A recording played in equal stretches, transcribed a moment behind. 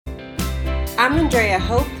I'm Andrea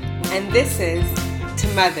Hope, and this is To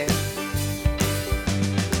Mother.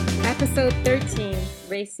 Episode 13,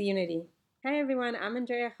 Race Unity. Hi everyone, I'm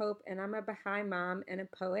Andrea Hope, and I'm a Baha'i mom and a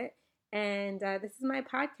poet. And this is my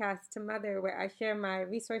podcast, To Mother, where I share my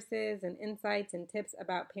resources and insights and tips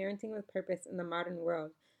about parenting with purpose in the modern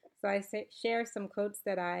world. So I share some quotes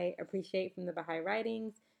that I appreciate from the Baha'i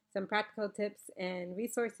writings, some practical tips and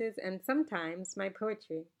resources, and sometimes my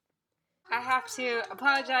poetry. I have to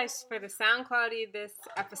apologize for the sound quality of this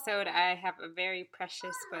episode. I have a very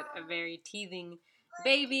precious but a very teething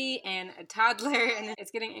baby and a toddler, and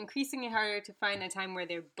it's getting increasingly harder to find a time where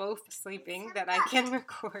they're both sleeping that I can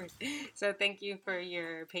record. So thank you for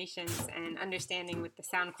your patience and understanding with the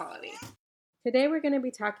sound quality. Today we're going to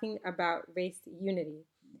be talking about race unity.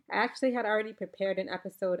 I actually had already prepared an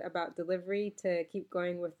episode about delivery to keep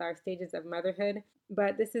going with our stages of motherhood,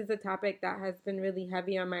 but this is a topic that has been really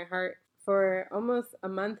heavy on my heart for almost a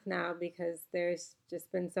month now because there's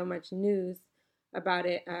just been so much news about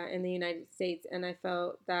it in the United States, and I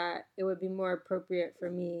felt that it would be more appropriate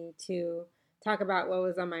for me to talk about what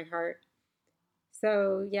was on my heart.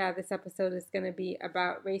 So yeah, this episode is going to be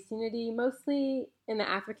about race unity, mostly in the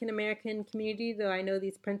African American community, though I know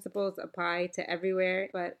these principles apply to everywhere,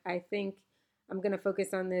 but I think I'm going to focus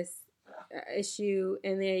on this issue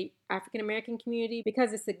in the African American community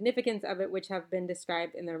because the significance of it, which have been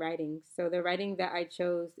described in the writings. So the writing that I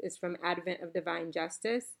chose is from Advent of Divine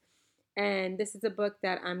Justice. And this is a book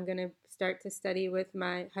that I'm going to start to study with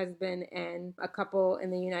my husband and a couple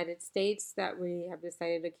in the United States that we have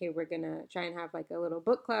decided, okay, we're going to try and have like a little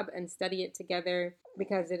book club and study it together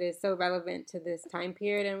because it is so relevant to this time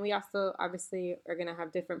period. And we also obviously are going to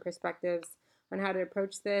have different perspectives on how to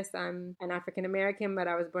approach this. I'm an African American, but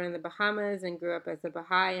I was born in the Bahamas and grew up as a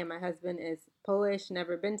Baha'i, and my husband is Polish,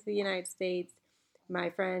 never been to the United States.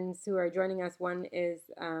 My friends who are joining us, one is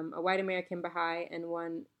a white American Baha'i and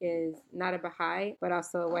one is not a Baha'i, but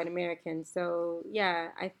also a white American. So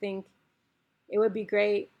yeah, I think it would be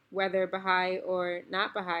great, whether Baha'i or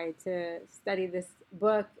not Baha'i, to study this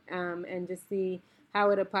book and just see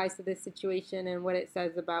how it applies to this situation and what it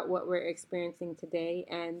says about what we're experiencing today.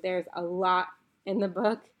 And there's a lot in the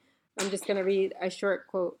book. I'm just going to read a short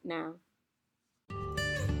quote now.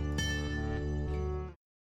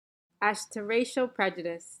 As to racial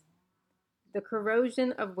prejudice, the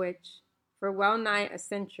corrosion of which, for well nigh a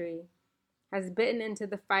century, has bitten into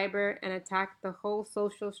the fiber and attacked the whole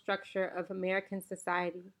social structure of American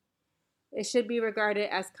society, it should be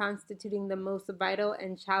regarded as constituting the most vital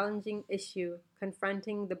and challenging issue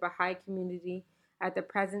confronting the Baha'i community at the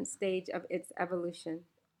present stage of its evolution.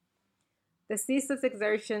 The ceaseless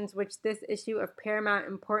exertions which this issue of paramount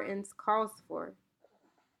importance calls for,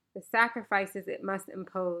 the sacrifices it must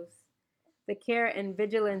impose, the care and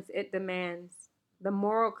vigilance it demands, the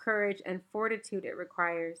moral courage and fortitude it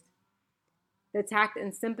requires, the tact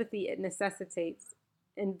and sympathy it necessitates,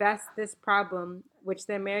 invest this problem, which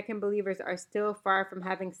the American believers are still far from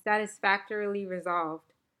having satisfactorily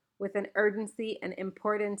resolved, with an urgency and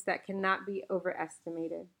importance that cannot be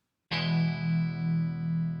overestimated.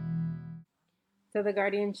 So the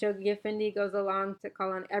Guardian Shoghi Effendi goes along to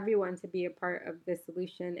call on everyone to be a part of this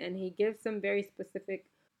solution, and he gives some very specific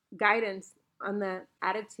guidance on the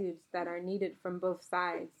attitudes that are needed from both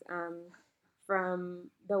sides. From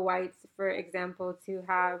the whites, for example, to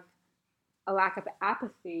have a lack of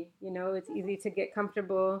apathy. You know, it's easy to get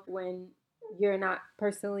comfortable when you're not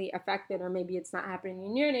personally affected, or maybe it's not happening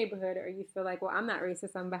in your neighborhood, or you feel like, well, I'm not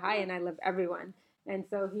racist, I'm Baha'i, and I love everyone. And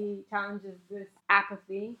so he challenges this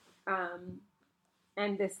apathy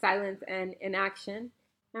and this silence and inaction.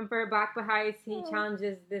 And for Black Baha'is, he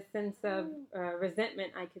challenges this sense of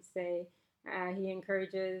resentment, I could say. He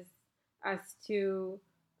encourages us to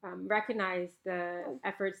recognize the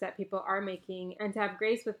efforts that people are making and to have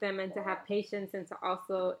grace with them and to have patience and to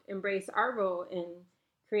also embrace our role in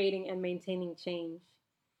creating and maintaining change.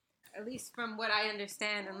 At least from what I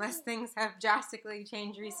understand, unless things have drastically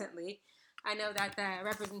changed recently, I know that the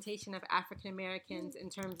representation of African Americans in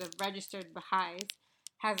terms of registered Baha'is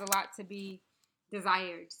has a lot to be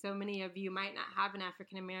desired. So many of you might not have an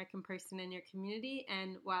African American person in your community,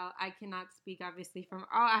 and while I cannot speak obviously from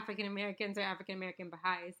all African Americans or African American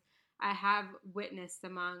Baha'is, I have witnessed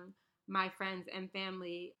among my friends and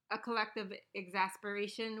family a collective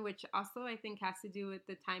exasperation, which also I think has to do with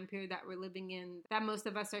the time period that we're living in, that most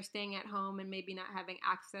of us are staying at home and maybe not having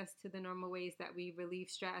access to the normal ways that we relieve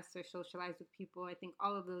stress or socialize with people. I think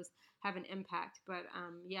all of those have an impact. But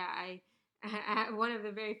I at one of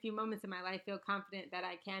the very few moments in my life, feel confident that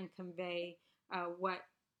I can convey what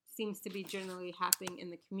seems to be generally happening in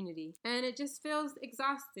the community. And it just feels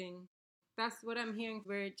exhausting That's what I'm hearing.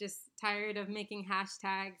 We're just tired of making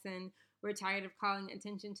hashtags, and we're tired of calling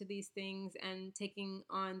attention to these things and taking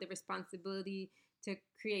on the responsibility to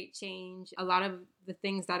create change. A lot of the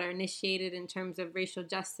things that are initiated in terms of racial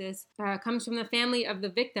justice comes from the family of the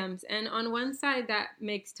victims. And on one side, that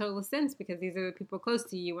makes total sense because these are the people close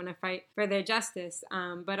to you when I fight for their justice.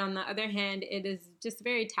 But on the other hand, it is just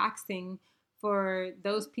very taxing for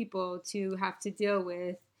those people to have to deal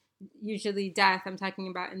with usually death, I'm talking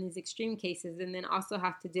about in these extreme cases, and then also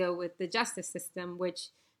have to deal with the justice system, which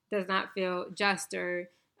does not feel just,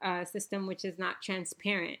 or a system which is not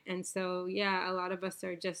transparent. And so, yeah, a lot of us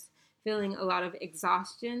are just feeling a lot of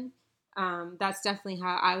exhaustion. That's definitely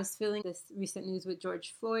how I was feeling. This recent news with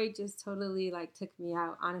George Floyd just totally took me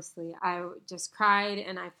out, honestly. I just cried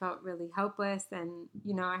and I felt really helpless, and,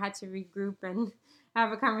 I had to regroup and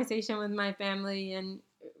have a conversation with my family and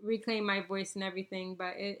reclaim my voice and everything.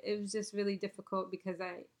 But it was just really difficult because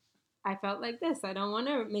I felt like this. I don't want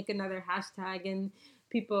to make another hashtag and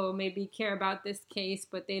people maybe care about this case,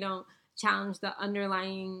 but they don't challenge the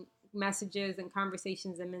underlying messages and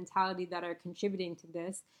conversations and mentality that are contributing to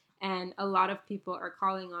this. And a lot of people are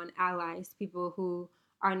calling on allies, people who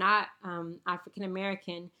are not African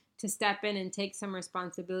American, to step in and take some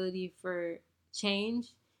responsibility for change,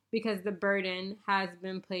 because the burden has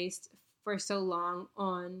been placed for so long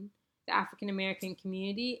on the African American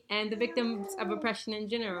community and the victims of oppression in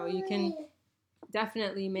general. You can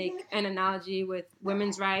definitely make an analogy with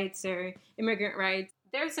women's rights or immigrant rights.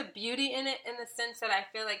 There's a beauty in it, in the sense that I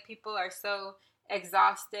feel like people are so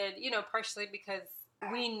exhausted, partially because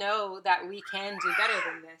we know that we can do better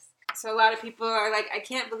than this. So a lot of people are like, I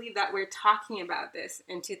can't believe that we're talking about this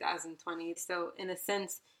in 2020. So in a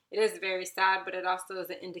sense, it is very sad, but it also is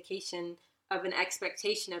an indication of an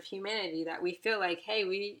expectation of humanity, that we feel like, hey,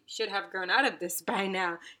 we should have grown out of this by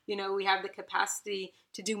now. We have the capacity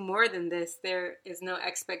to do more than this. There is no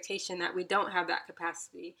expectation that we don't have that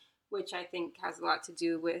capacity, which I think has a lot to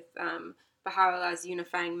do with Baha'u'llah's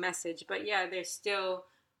unifying message. But yeah, there's still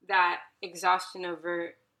that exhaustion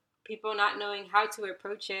over people not knowing how to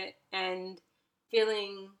approach it and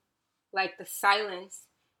feeling like the silence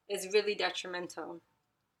is really detrimental.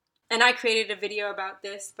 And I created a video about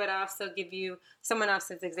this, but I'll also give you someone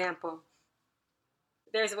else's example.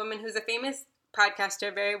 There's a woman who's a famous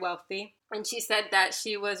podcaster, very wealthy, and she said that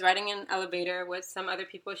she was riding in an elevator with some other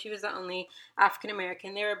people. She was the only African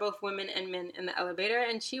American. They were both women and men in the elevator,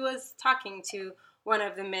 and she was talking to one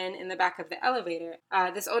of the men in the back of the elevator.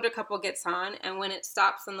 This older couple gets on, and when it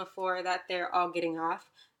stops on the floor that they're all getting off,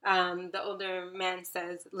 the older man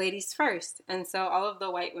says, "Ladies first." And so all of the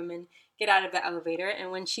white women get out of the elevator,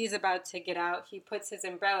 and when she's about to get out, he puts his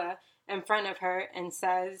umbrella in front of her and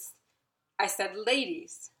says, "I said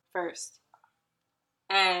ladies first."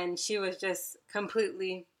 And she was just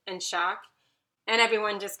completely in shock, and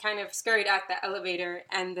everyone just kind of scurried out the elevator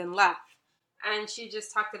and then left. And she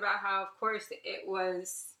just talked about how, of course, it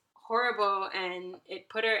was horrible and it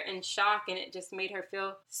put her in shock, and it just made her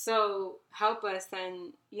feel so helpless,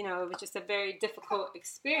 and it was just a very difficult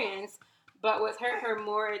experience. But what hurt her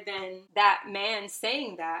more than that man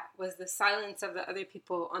saying that was the silence of the other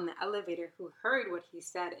people on the elevator who heard what he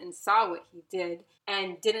said and saw what he did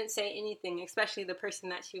and didn't say anything, especially the person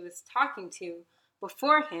that she was talking to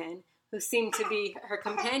beforehand, who seemed to be her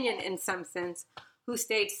companion in some sense, who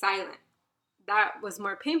stayed silent. That was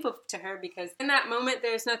more painful to her, because in that moment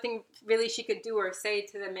there's nothing really she could do or say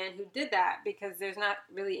to the man who did that, because there's not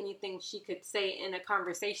really anything she could say in a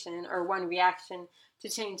conversation or one reaction to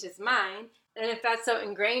change his mind. And if that's so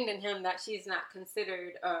ingrained in him that she's not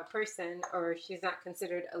considered a person, or she's not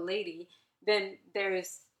considered a lady, then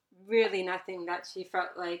there's really nothing that she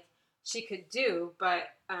felt like she could do.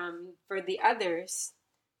 But for the others,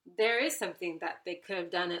 there is something that they could have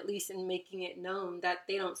done, at least in making it known that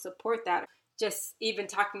they don't support that. Just even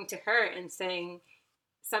talking to her and saying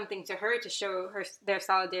something to her to show her their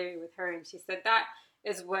solidarity with her. And she said that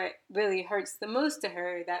is what really hurts the most to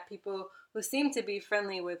her, that people who seem to be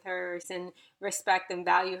friendly with her and respect and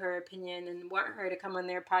value her opinion and want her to come on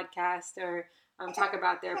their podcast or talk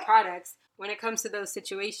about their products, when it comes to those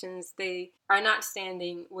situations, they are not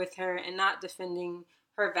standing with her and not defending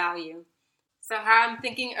her value. So how I'm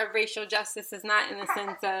thinking of racial justice is not in the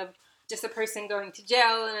sense of just a person going to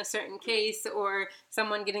jail in a certain case or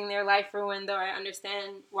someone getting their life ruined, though I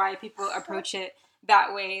understand why people approach it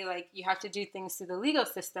that way, like you have to do things through the legal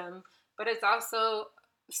system. But it's also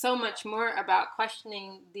so much more about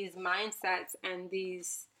questioning these mindsets and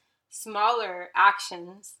these smaller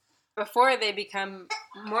actions before they become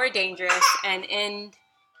more dangerous and end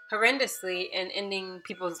horrendously in ending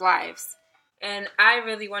people's lives. And I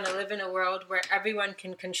really want to live in a world where everyone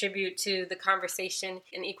can contribute to the conversation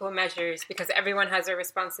in equal measures, because everyone has a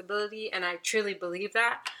responsibility, and I truly believe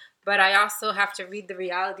that. But I also have to read the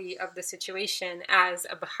reality of the situation as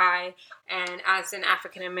a Baha'i and as an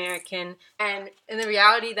African American. And in the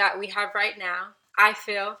reality that we have right now, I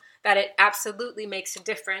feel that it absolutely makes a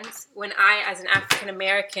difference when I, as an African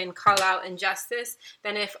American, call out injustice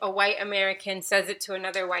than if a white American says it to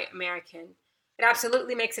another white American. It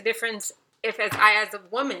absolutely makes a difference if, as a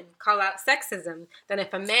woman, call out sexism than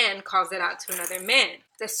if a man calls it out to another man.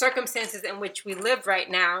 The circumstances in which we live right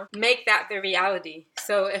now make that the reality.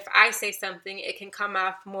 So if I say something, it can come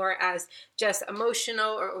off more as just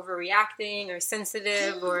emotional or overreacting or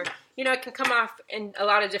sensitive, or, it can come off in a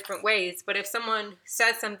lot of different ways. But if someone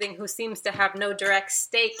says something who seems to have no direct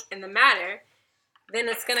stake in the matter, then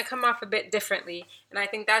it's going to come off a bit differently. And I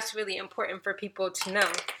think that's really important for people to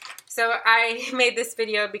know. So I made this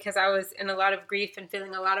video because I was in a lot of grief and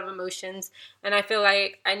feeling a lot of emotions, and I feel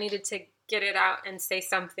like I needed to get it out and say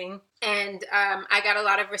something. And I got a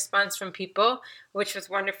lot of response from people, which was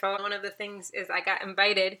wonderful. One of the things is I got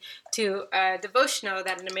invited to a devotional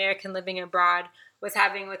that an American living abroad was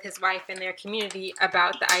having with his wife in their community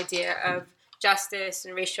about the idea of justice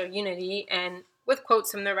and racial unity, and with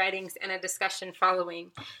quotes from the writings and a discussion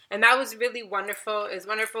following. And that was really wonderful. It was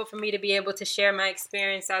wonderful for me to be able to share my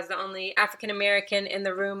experience as the only African American in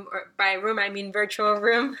the room, or by room I mean virtual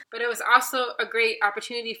room. But it was also a great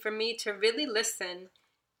opportunity for me to really listen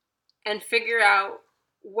and figure out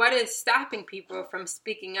what is stopping people from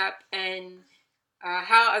speaking up, and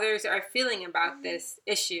how others are feeling about this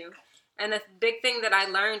issue. And the big thing that I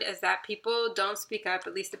learned is that people don't speak up,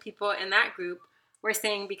 at least the people in that group, we're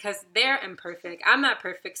saying because they're imperfect. I'm not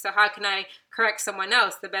perfect, so how can I correct someone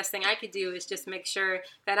else? The best thing I could do is just make sure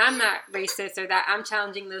that I'm not racist, or that I'm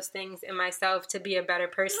challenging those things in myself to be a better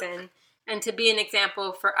person and to be an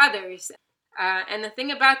example for others. And the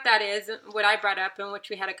thing about that is, what I brought up and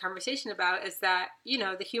which we had a conversation about, is that,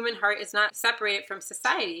 the human heart is not separated from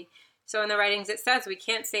society. So in the writings it says we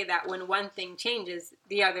can't say that when one thing changes,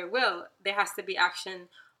 the other will. There has to be action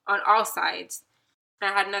on all sides. I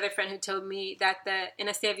had another friend who told me that the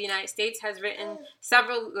NSA of the United States has written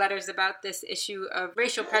several letters about this issue of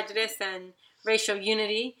racial prejudice and racial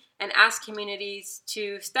unity, and asked communities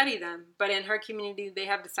to study them. But in her community, they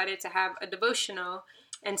have decided to have a devotional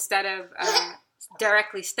instead of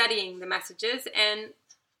directly studying the messages. And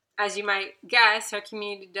as you might guess, her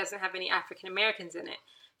community doesn't have any African Americans in it.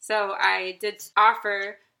 So I did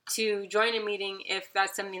offer to join a meeting if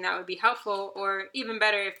that's something that would be helpful, or even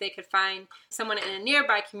better, if they could find someone in a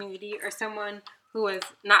nearby community or someone who was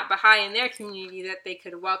not Baha'i in their community that they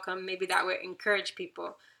could welcome. Maybe that would encourage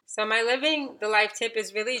people. So my Living the Life tip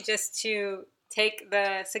is really just to take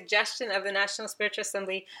the suggestion of the National Spiritual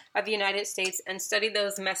Assembly of the United States and study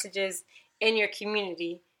those messages in your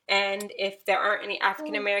community. And if there aren't any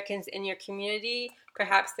African Americans in your community,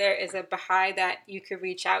 perhaps there is a Baha'i that you could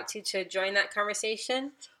reach out to join that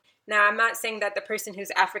conversation. Now, I'm not saying that the person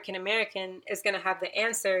who's African American is going to have the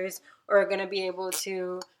answers or going to be able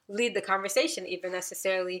to lead the conversation even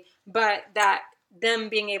necessarily, but that them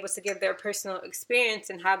being able to give their personal experience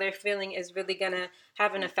and how they're feeling is really going to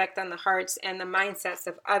have an effect on the hearts and the mindsets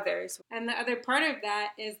of others. And the other part of that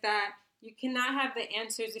is that you cannot have the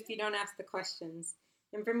answers if you don't ask the questions.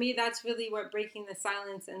 And for me, that's really what breaking the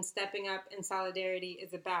silence and stepping up in solidarity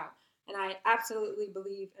is about. And I absolutely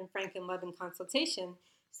believe in frank and loving consultation.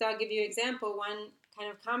 So I'll give you an example. One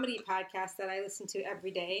kind of comedy podcast that I listen to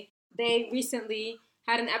every day, they recently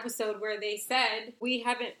had an episode where they said, we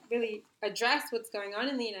haven't really addressed what's going on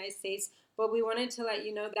in the United States, but we wanted to let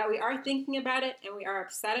you know that we are thinking about it and we are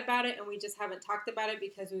upset about it, and we just haven't talked about it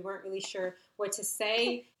because we weren't really sure what to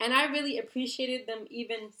say. And I really appreciated them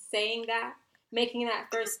even saying that, making that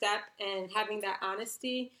first step and having that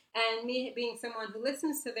honesty. And me being someone who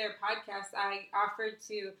listens to their podcast, I offered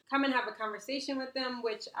to come and have a conversation with them,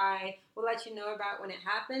 which I will let you know about when it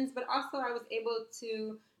happens. But also I was able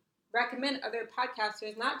to recommend other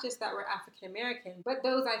podcasters, not just that were African American, but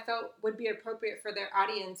those I felt would be appropriate for their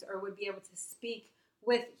audience or would be able to speak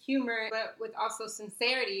with humor, but with also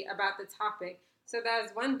sincerity about the topic. So that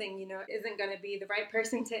is one thing, isn't going to be the right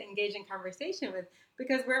person to engage in conversation with,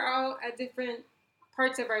 because we're all at different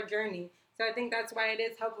parts of our journey. So I think that's why it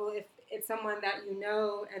is helpful if it's someone that you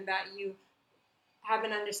know and that you have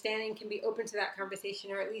an understanding, can be open to that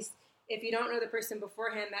conversation, or at least if you don't know the person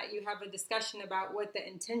beforehand, that you have a discussion about what the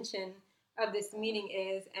intention of this meeting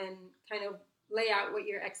is and kind of lay out what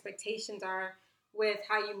your expectations are with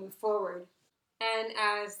how you move forward. And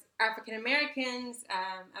as African Americans,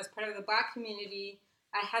 as part of the Black community,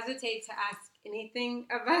 I hesitate to ask anything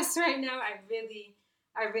of us right now. I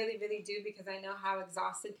really, really do, because I know how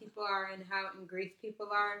exhausted people are and how in grief people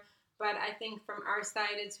are. But I think from our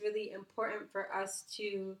side, it's really important for us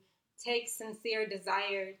to take sincere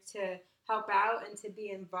desire to help out and to be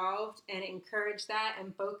involved and encourage that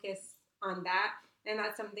and focus on that. And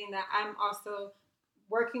that's something that I'm also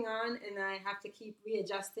working on, and I have to keep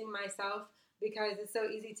readjusting myself, because it's so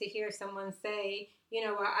easy to hear someone say,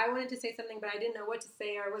 well, I wanted to say something, but I didn't know what to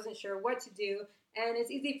say, or I wasn't sure what to do. And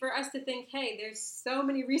it's easy for us to think, hey, there's so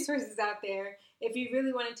many resources out there. If you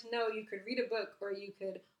really wanted to know, you could read a book, or you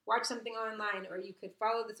could watch something online, or you could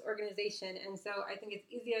follow this organization. And so I think it's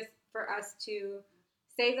easiest for us to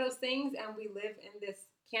say those things. And we live in this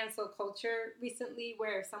cancel culture recently,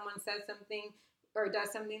 where if someone says something or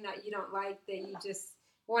does something that you don't like, that you just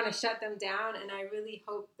want to shut them down. And I really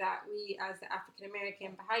hope that we, as the African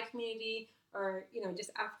American Baha'i community, or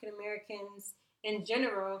just African Americans in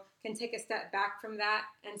general, can take a step back from that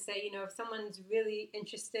and say, if someone's really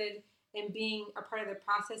interested in being a part of the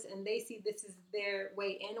process and they see this is their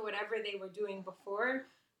way in, whatever they were doing before,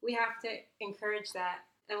 we have to encourage that,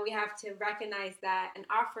 and we have to recognize that and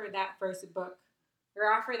offer that first book,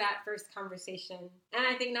 or offer that first conversation. And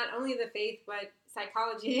I think not only the faith, but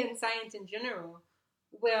psychology and science in general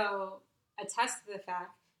will attest to the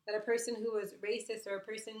fact that a person who was racist, or a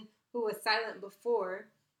person who was silent before,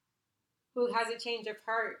 who has a change of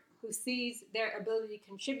heart, who sees their ability to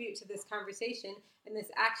contribute to this conversation and this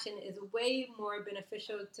action, is way more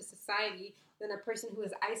beneficial to society than a person who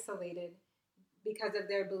is isolated because of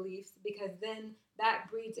their beliefs, because then that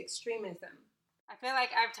breeds extremism. I feel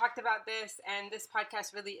like I've talked about this, and this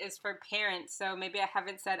podcast really is for parents, so maybe I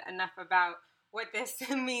haven't said enough about what this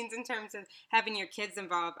means in terms of having your kids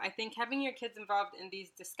involved. I think having your kids involved in these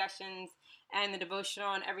discussions and the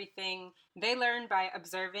devotional and everything, they learn by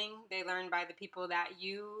observing. They learn by the people that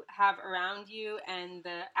you have around you and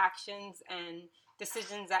the actions and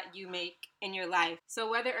decisions that you make in your life. So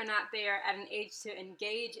whether or not they are at an age to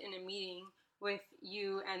engage in a meeting with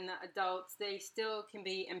you and the adults, they still can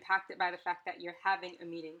be impacted by the fact that you're having a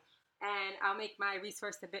meeting. And I'll make my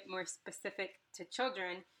resource a bit more specific to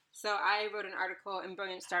children. So I wrote an article in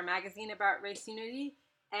Brilliant Star Magazine about race unity,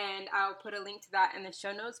 and I'll put a link to that in the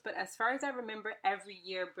show notes. But as far as I remember, every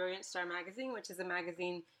year Brilliant Star Magazine, which is a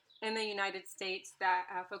magazine in the United States that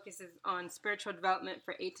focuses on spiritual development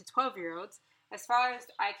for 8 to 12-year-olds, as far as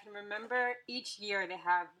I can remember, each year they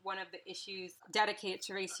have one of the issues dedicated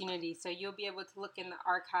to race unity. So you'll be able to look in the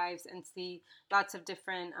archives and see lots of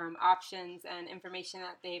different options and information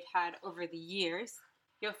that they've had over the years.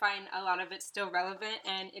 You'll find a lot of it still relevant,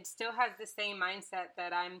 and it still has the same mindset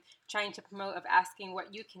that I'm trying to promote, of asking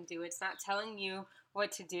what you can do. It's not telling you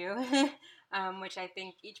what to do, which I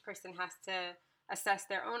think each person has to assess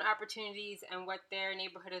their own opportunities and what their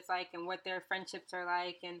neighborhood is like and what their friendships are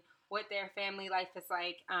like and what their family life is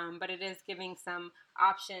like. But it is giving some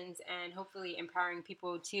options and hopefully empowering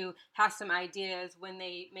people to have some ideas when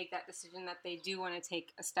they make that decision that they do want to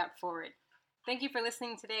take a step forward. Thank you for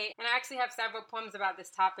listening today. And I actually have several poems about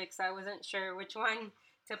this topic, so I wasn't sure which one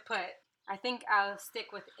to put. I think I'll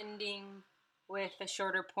stick with ending with a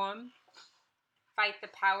shorter poem, Fight the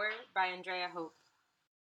Power by Andrea Hope.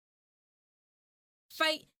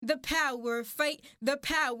 Fight the power, fight the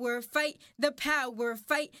power, fight the power,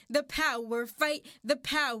 fight the power, fight the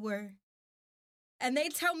power. And they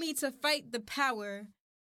tell me to fight the power,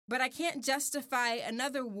 but I can't justify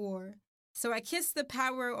another war. So I kiss the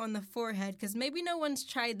power on the forehead, because maybe no one's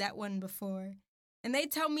tried that one before. And they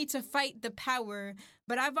tell me to fight the power,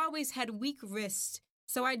 but I've always had weak wrists,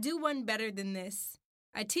 so I do one better than this.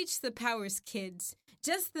 I teach the powers kids,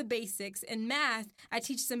 just the basics. In math, I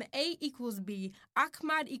teach them A equals B,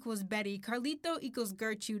 Ahmad equals Betty, Carlito equals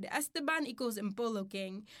Gertrude, Esteban equals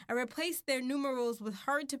Impoloking. I replace their numerals with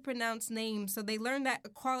hard-to-pronounce names so they learn that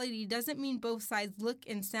equality doesn't mean both sides look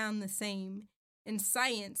and sound the same. In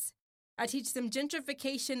science, I teach them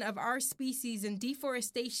gentrification of our species and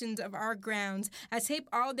deforestation of our grounds. I tape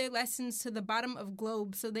all their lessons to the bottom of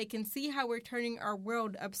globe so they can see how we're turning our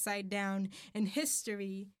world upside down. In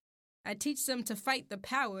history, I teach them to fight the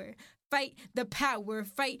power. Fight the power,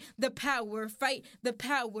 fight the power, fight the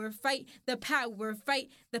power, fight the power,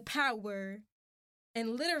 fight the power.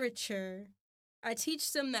 In literature, I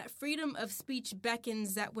teach them that freedom of speech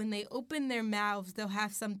beckons, that when they open their mouths, they'll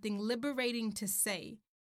have something liberating to say.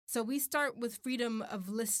 So we start with freedom of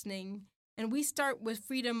listening, and we start with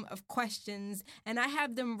freedom of questions, and I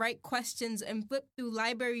have them write questions and flip through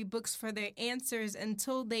library books for their answers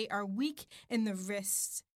until they are weak in the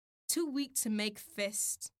wrist, too weak to make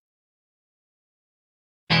fist.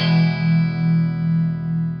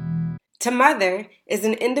 To Mother is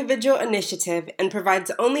an individual initiative and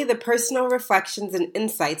provides only the personal reflections and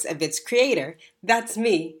insights of its creator. That's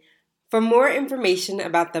me. For more information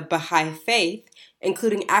about the Baha'i Faith,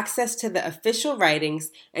 including access to the official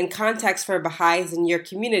writings and contacts for Baha'is in your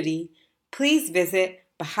community, please visit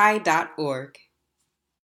Baha'i.org.